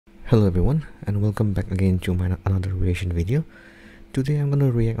Hello everyone, and welcome back again to my another reaction video. Today I'm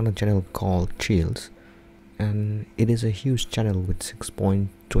gonna react on a channel called Chills, and it is a huge channel with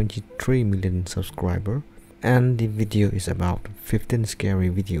 6.23 million subscribers, and the video is about 15 scary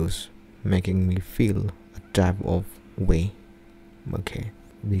videos making me feel a type of way. Okay,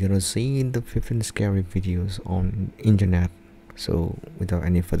 we're gonna see the 15 scary videos on internet. So without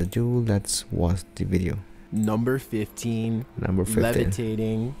any further ado, let's watch the video. Number 15.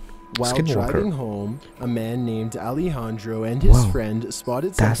 Levitating. While Skinwalker. driving home, a man named Alejandro and his friend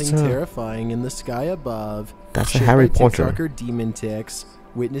spotted something terrifying in the sky above. That's a Harry Potter. TikToker Demon Ticks.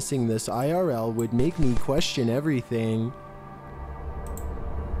 Witnessing this IRL would make me question everything.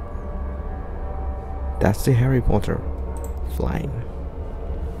 That's the Harry Potter flying.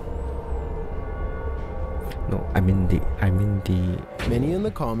 No, I mean the Many in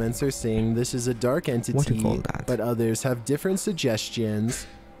the comments are saying this is a dark entity, what do you call that? But others have different suggestions.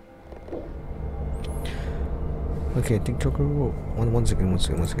 Okay, TikToker once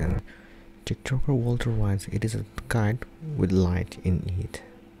again. TikToker Walter writes, it is a kite with light in it.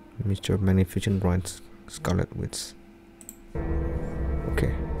 Mr. Magnificent writes, Scarlet Witch.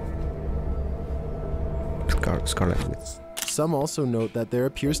 Okay. Scarlet Witch. Some also note that there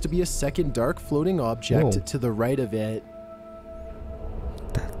appears to be a second dark floating object to the right of it.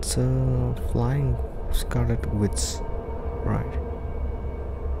 That's a flying Scarlet Witch. Right.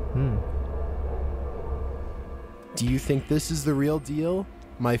 Do you think this is the real deal?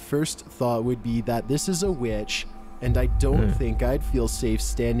 My first thought would be that this is a witch, and I don't think I'd feel safe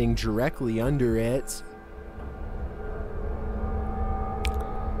standing directly under it.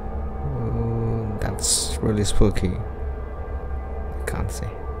 That's really spooky. I can't say.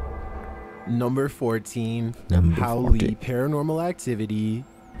 Number 14. Number Howley 14. Paranormal Activity.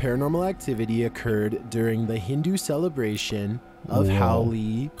 Paranormal activity occurred during the Hindu celebration of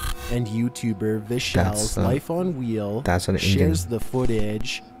Howley, and YouTuber Vishal's Life on Wheel shares the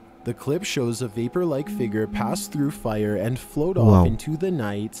footage. The clip shows a vapor-like figure pass through fire and float off into the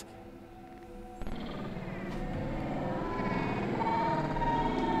night.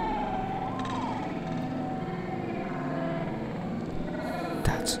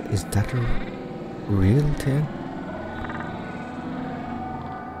 Is that a real thing?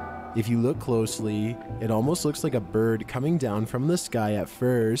 If you look closely, it almost looks like a bird coming down from the sky at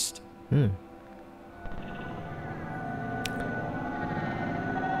first.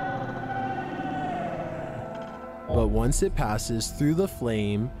 But once it passes through the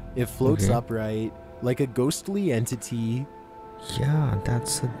flame, it floats upright, like a ghostly entity. Yeah,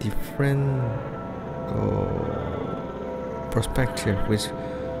 that's a different perspective which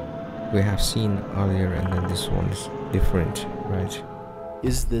we have seen earlier, and then this one's different, right?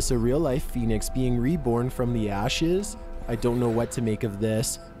 Is this a real-life phoenix being reborn from the ashes? I don't know what to make of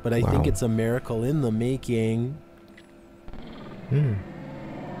this, but I think it's a miracle in the making.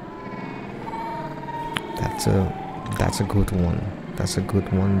 That's a good one. That's a good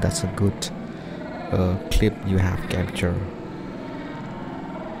one. That's a good clip you have captured.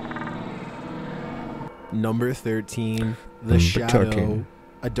 Number 13. The Shadow.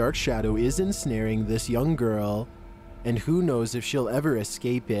 A dark shadow is ensnaring this young girl, and who knows if she'll ever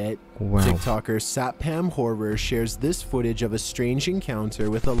escape it. TikToker Satpam Horror shares this footage of a strange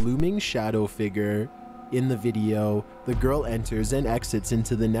encounter with a looming shadow figure. In the video, the girl enters and exits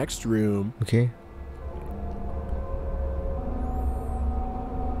into the next room. Okay,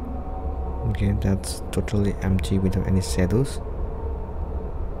 that's totally empty without any shadows.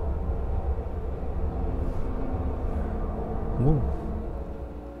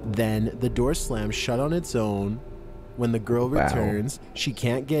 Then the door slams shut on its own. When the girl returns, she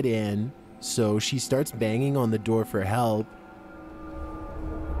can't get in, so she starts banging on the door for help.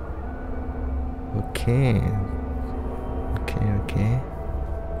 Okay.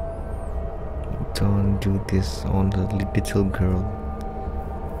 Don't do this on the little girl.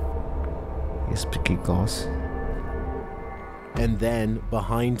 You spooky ghost. And then,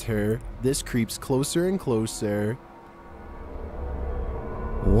 behind her, this creeps closer and closer.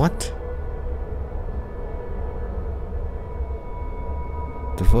 What?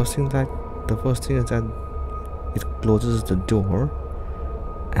 The first thing is that it closes the door,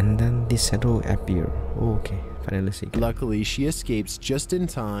 and then the shadow appear. Okay, finally see. Luckily, she escapes just in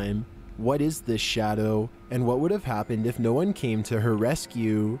time. What is this shadow, and what would have happened if no one came to her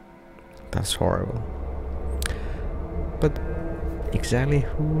rescue? That's horrible. But exactly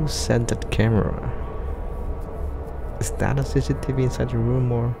who set that camera? Is that a CCTV inside the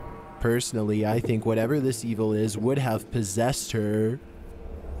room, or? Personally, I think whatever this evil is would have possessed her.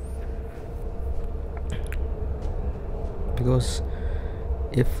 Because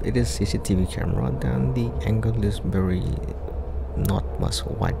If it is CCTV camera, then the angle is very not much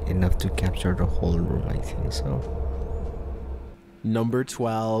wide enough to capture the whole room, I think so. Number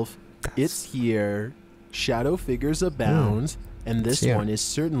 12. It's here. Shadow figures abound, and this one is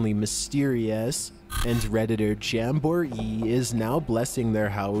certainly mysterious. And Redditor Jamboree is now blessing their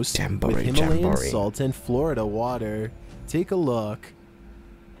house with Himalayan salt and Florida water. Take a look.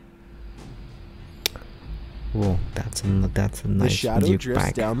 Whoa, that's a nice The shadow drifts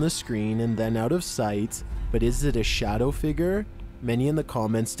back down the screen and then out of sight. But is it a shadow figure? Many in the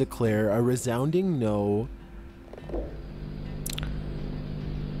comments declare a resounding no.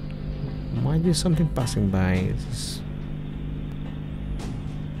 Might be something passing by.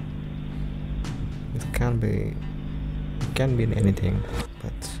 It can be anything,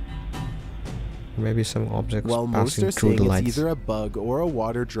 but maybe some objects While most passing are through the saying lights. it's either a bug or a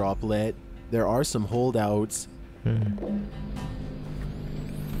water droplet, there are some holdouts. It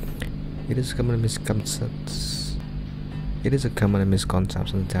is a common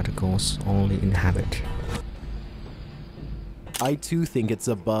misconception that ghosts only inhabit. I too think it's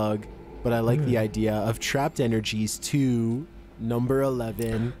a bug, but I like the idea of trapped energies too. Number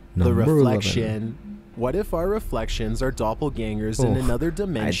 11, the reflection. What if our reflections are doppelgangers in another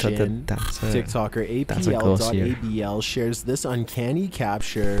dimension? TikToker APL.ABL shares this uncanny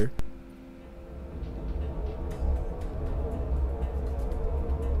capture.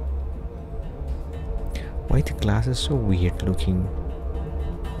 Why the glass is so weird looking?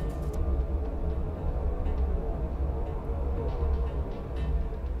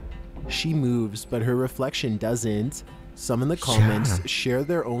 She moves, but her reflection doesn't. Some in the comments share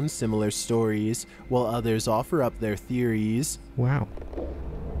their own similar stories, while others offer up their theories. Wow.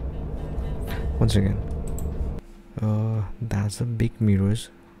 Once again, that's the big mirrors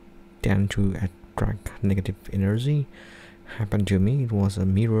tend to attract negative energy. Happened to me. It was a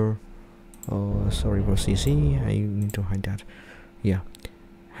mirror. Sorry for CC, I need to hide that. Yeah,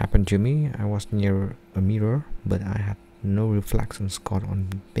 happened to me. I was near a mirror, but I had no reflections caught on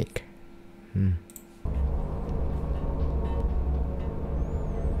back.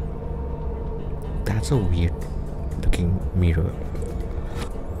 That's a weird looking mirror.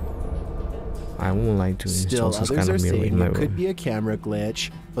 I won't like to install some kind of mirror in my room. It could be a camera glitch,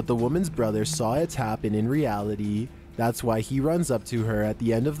 but the woman's brother saw it happen in reality. That's why he runs up to her at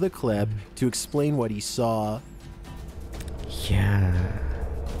the end of the clip to explain what he saw. Yeah,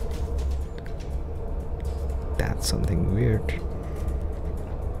 that's something weird.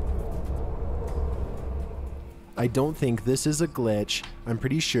 I don't think this is a glitch. I'm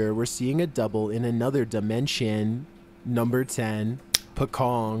pretty sure we're seeing a double in another dimension. Number 10,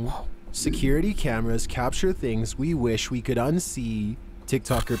 Pekong. Security cameras capture things we wish we could unsee.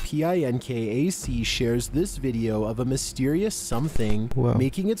 TikToker PINKAC shares this video of a mysterious something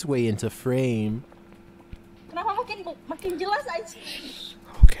making its way into frame.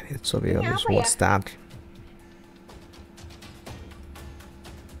 Okay, it's so obvious. What's that?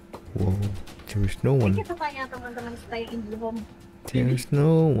 Whoa, there is no one. There is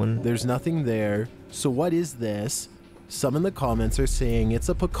no one. There's nothing there. So what is this? Some in the comments are saying it's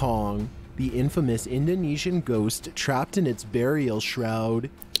a Pekong, the infamous Indonesian ghost trapped in its burial shroud.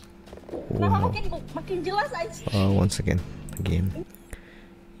 Wow. Once again,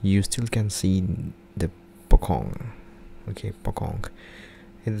 you still can see the Pekong. Okay, Pekong.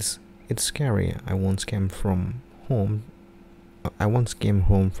 It's scary. I once came home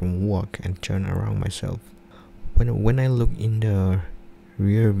from work and turned around myself. When I looked in the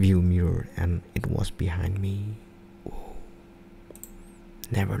rear view mirror and it was behind me. Whoa.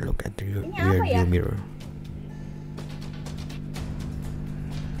 Never look at the rear view mirror.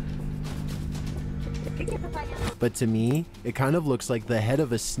 But to me, it kind of looks like the head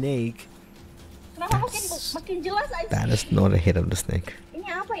of a snake. That is not a head of the snake.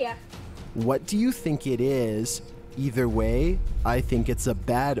 What do you think it is? Either way, I think it's a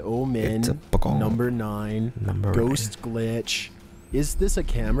bad omen. It's a Pekong. Number 9, ghost glitch. Is this a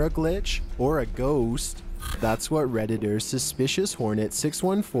camera glitch or a ghost? That's what Redditor Suspicious Hornet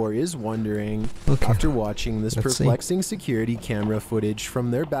 614 is wondering after watching this perplexing security camera footage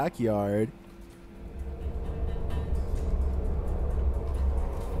from their backyard.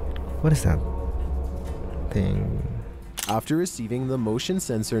 What is that thing? After receiving the motion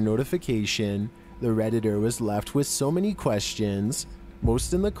sensor notification, the Redditor was left with so many questions.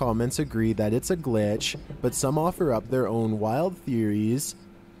 Most in the comments agree that it's a glitch, but some offer up their own wild theories.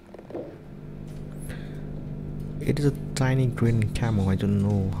 It is a tiny green camel. I don't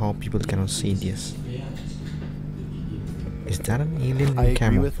know how people cannot see this. Is that an alien I agree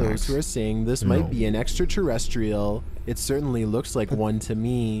camel? with those who are saying this might be an extraterrestrial. It certainly looks like one to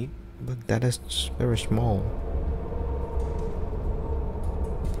me. But that is very small.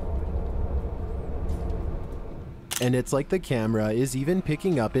 And it's like the camera is even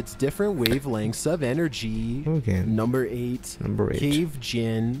picking up its different wavelengths of energy. Okay. Number 8. Cave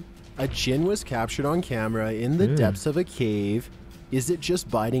Djinn. A djinn was captured on camera in the depths of a cave. Is it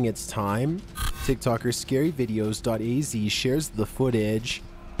just biding its time? TikToker scaryvideos.az shares the footage.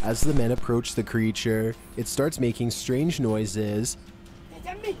 As the men approach the creature, it starts making strange noises.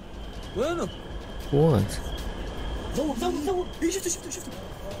 What?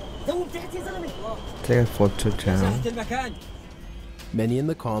 Take a photo down. Many in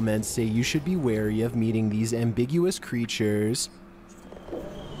the comments say you should be wary of meeting these ambiguous creatures.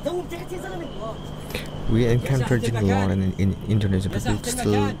 We encountered jinn a lot in Indonesia. People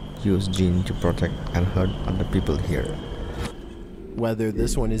still use jinn to protect and hurt other people here. Whether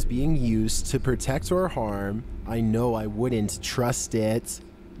this one is being used to protect or harm, I know I wouldn't trust it.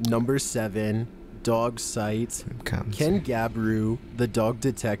 Number 7. Dog sight. Can Gabru, the dog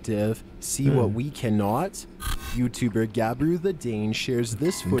detective, see what we cannot? YouTuber Gabru the Dane shares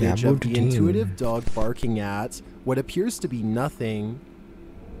this footage of the intuitive dog barking at what appears to be nothing.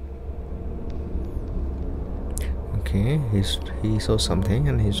 Okay, he saw something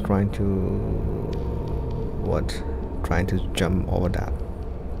and he's trying to trying to jump over that.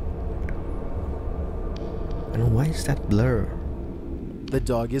 And why is that blur? The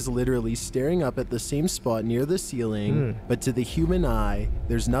dog is literally staring up at the same spot near the ceiling, but to the human eye,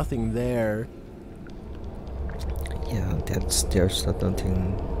 there's nothing there. Yeah, there's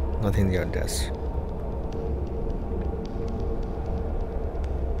nothing there. Does.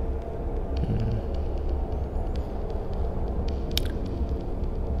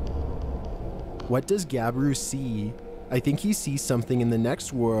 What does Gabru see? I think he sees something in the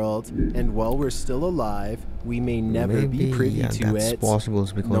next world, and while we're still alive, we may never be privy to it. Possible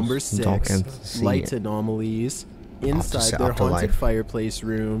because Number 6, light anomalies. Inside their haunted fireplace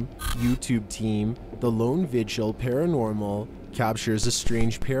room, YouTube team, the Lone Vigil Paranormal, captures a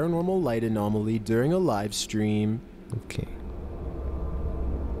strange paranormal light anomaly during a live stream. Okay.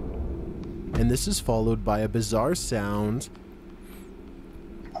 And this is followed by a bizarre sound.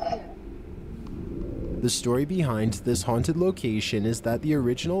 The story behind this haunted location is that the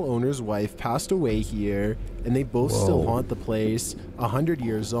original owner's wife passed away here, and they both still haunt the place 100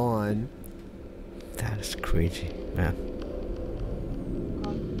 years on. That is crazy, man.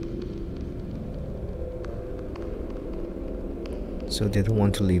 So they don't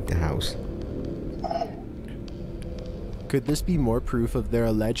want to leave the house. Could this be more proof of their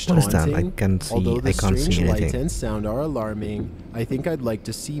alleged haunting? Although the strange light and sound are alarming, I think I'd like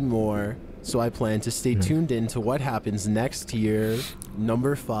to see more. So I plan to stay tuned in to what happens next here.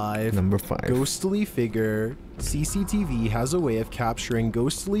 Number 5. Ghostly figure. CCTV has a way of capturing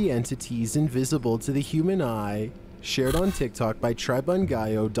ghostly entities invisible to the human eye. Shared on TikTok by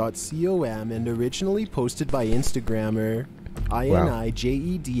tribungayo.com and originally posted by Instagrammer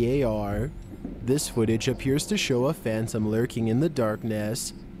INIJEDAR. This footage appears to show a phantom lurking in the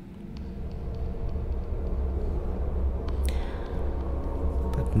darkness.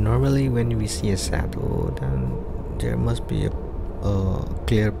 Normally when we see a shadow, then there must be a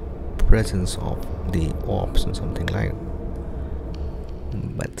clear presence of the orbs or something like.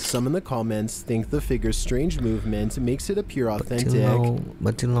 But some in the comments think the figure's strange movement makes it appear authentic.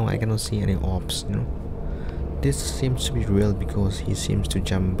 But till now I cannot see any orbs, you know. This seems to be real because he seems to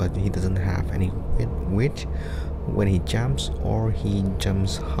jump, but he doesn't have any weight when he jumps, or he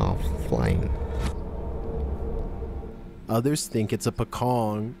jumps half flying. Others think it's a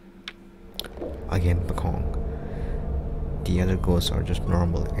pekong. Again, pekong. The other ghosts are just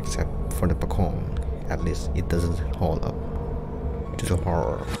normal, except for the pekong. At least it doesn't hold up to the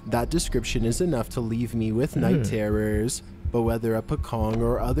horror. That description is enough to leave me with night terrors. But whether a pekong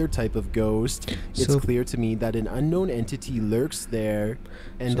or other type of ghost, it's clear to me that an unknown entity lurks there,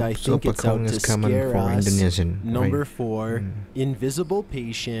 and I think it's out to scare us. Number 4, invisible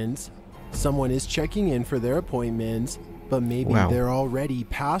patient. Someone is checking in for their appointment, but maybe they're already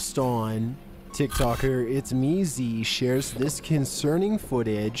passed on. TikToker It's Me Z shares this concerning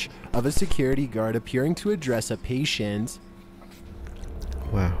footage of a security guard appearing to address a patient.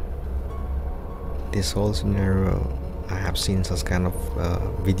 Wow. This whole scenario, I have seen such kind of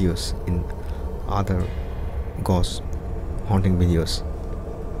videos in other ghost haunting videos.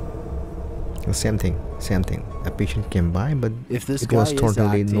 Same thing. A patient came by, but if this it was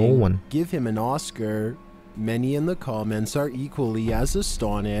totally no one. Give him an Oscar. Many in the comments are equally as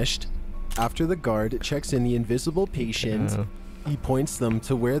astonished. After the guard checks in the invisible patient, he points them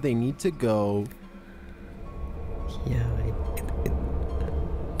to where they need to go. Yeah,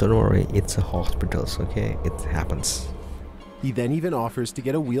 don't worry, it's a hospital, so okay, it happens. He then even offers to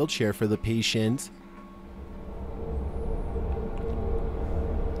get a wheelchair for the patient.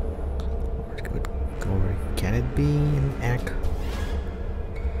 Can it be an act?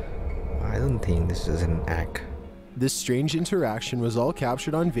 I don't think this is an act. This strange interaction was all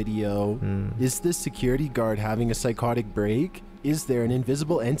captured on video. Is this security guard having a psychotic break? Is there an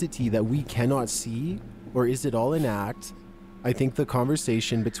invisible entity that we cannot see? Or is it all an act? I think the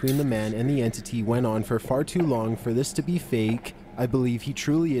conversation between the man and the entity went on for far too long for this to be fake. I believe he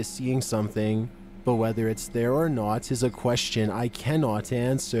truly is seeing something, but whether it's there or not is a question I cannot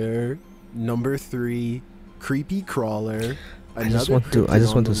answer. Number 3, creepy crawler. I just want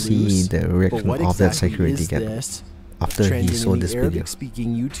to see the reaction of that security guard after he saw this video.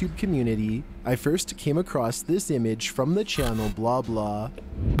 Arabic-speaking YouTube community, I first came across this image from the channel blah blah.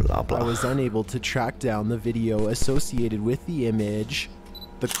 I was unable to track down the video associated with the image.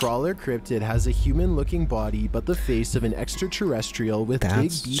 The crawler cryptid has a human-looking body but the face of an extraterrestrial with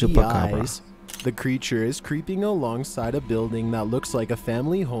big beady eyes. The creature is creeping alongside a building that looks like a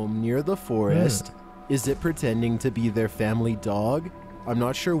family home near the forest. Is it pretending to be their family dog? I'm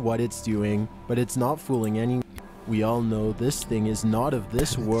not sure what it's doing, but it's not fooling anyone. We all know this thing is not of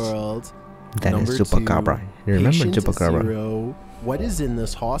this world. That is Chupacabra. You remember Chupacabra? What is in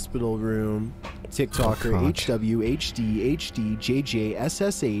this hospital room? TikToker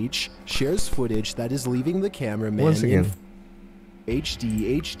HWHDHDJJSSH shares footage that is leaving the cameraman once again.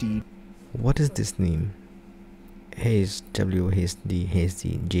 HD. What is this name?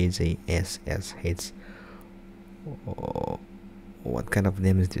 HWHDHDJJSSH. Oh, what kind of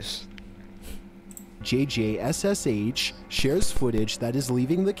name is this? JJSSH shares footage that is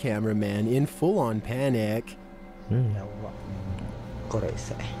leaving the cameraman in full-on panic. There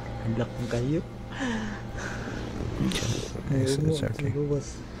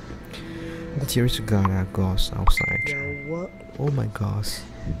is a ghost outside. Oh my gosh.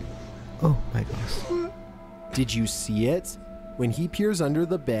 Oh my gosh. Did you see it? When he peers under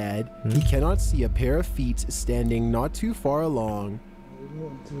the bed, he cannot see a pair of feet standing not too far along.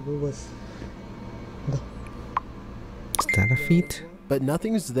 Is that a feet? But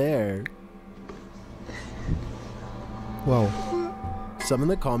nothing's there. Wow. Some in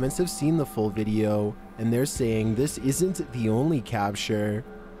the comments have seen the full video, and they're saying this isn't the only capture.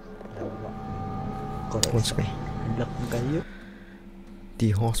 What's going?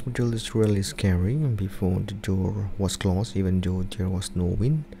 The hospital is really scary. Before the door was closed, even though there was no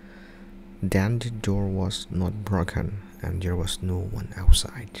wind, then the door was not broken and there was no one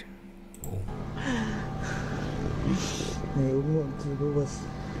outside. Oh.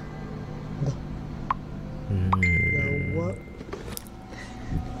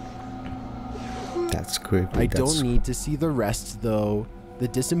 That's creepy. I don't need to see the rest though. The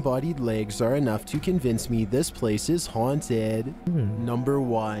disembodied legs are enough to convince me this place is haunted. Number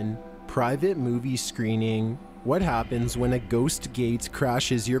 1, private movie screening. What happens when a ghost gate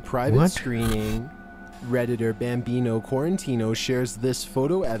crashes your private screening? Redditor Bambino Quarantino shares this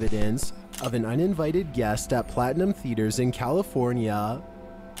photo evidence of an uninvited guest at Platinum Theaters in California.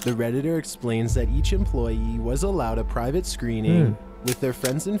 The Redditor explains that each employee was allowed a private screening with their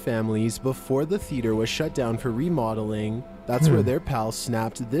friends and families before the theater was shut down for remodeling. That's where their pal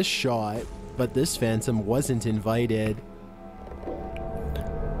snapped this shot, but this phantom wasn't invited.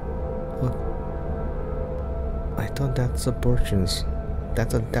 What? I thought that's a person.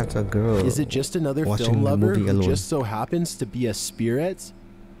 That's a girl. Is it just another film lover who just so happens to be a spirit?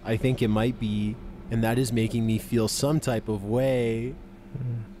 I think it might be, and that is making me feel some type of way.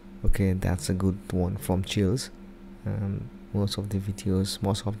 Okay, that's a good one from Chills. Most of the videos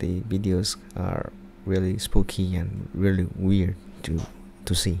are really spooky and really weird to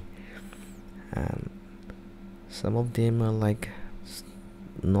see, and some of them are like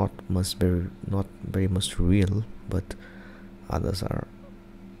not very much real, but others are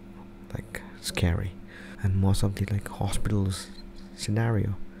like scary. And most of the like hospitals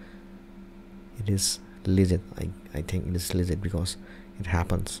scenario, it is legit. I think it is legit because it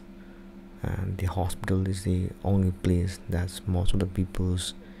happens, and the hospital is the only place that most of the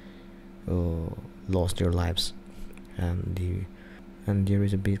people's lost their lives, and there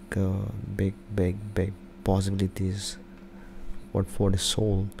is a big possibilities for the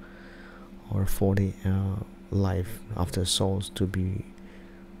soul or for the life after souls to be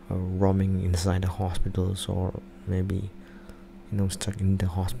roaming inside the hospitals, or maybe stuck in the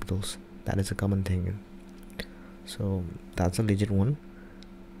hospitals. That is a common thing. So that's a legit one,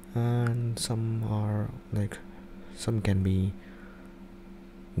 and some are like, some can be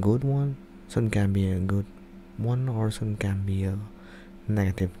good one, some can be a good one horizon can be a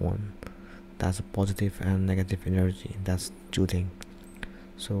negative one. That's a positive and negative energy. That's two things.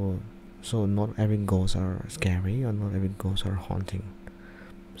 So not every ghosts are scary, or not every ghosts are haunting.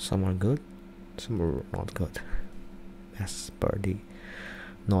 Some are good, some are not good, as per the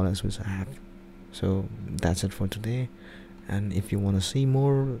knowledge which I have. So that's it for today, and if you want to see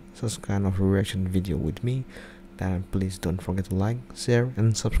more such kind of reaction video with me, then please don't forget to like, share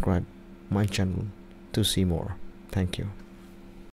and subscribe my channel to see more. Thank you.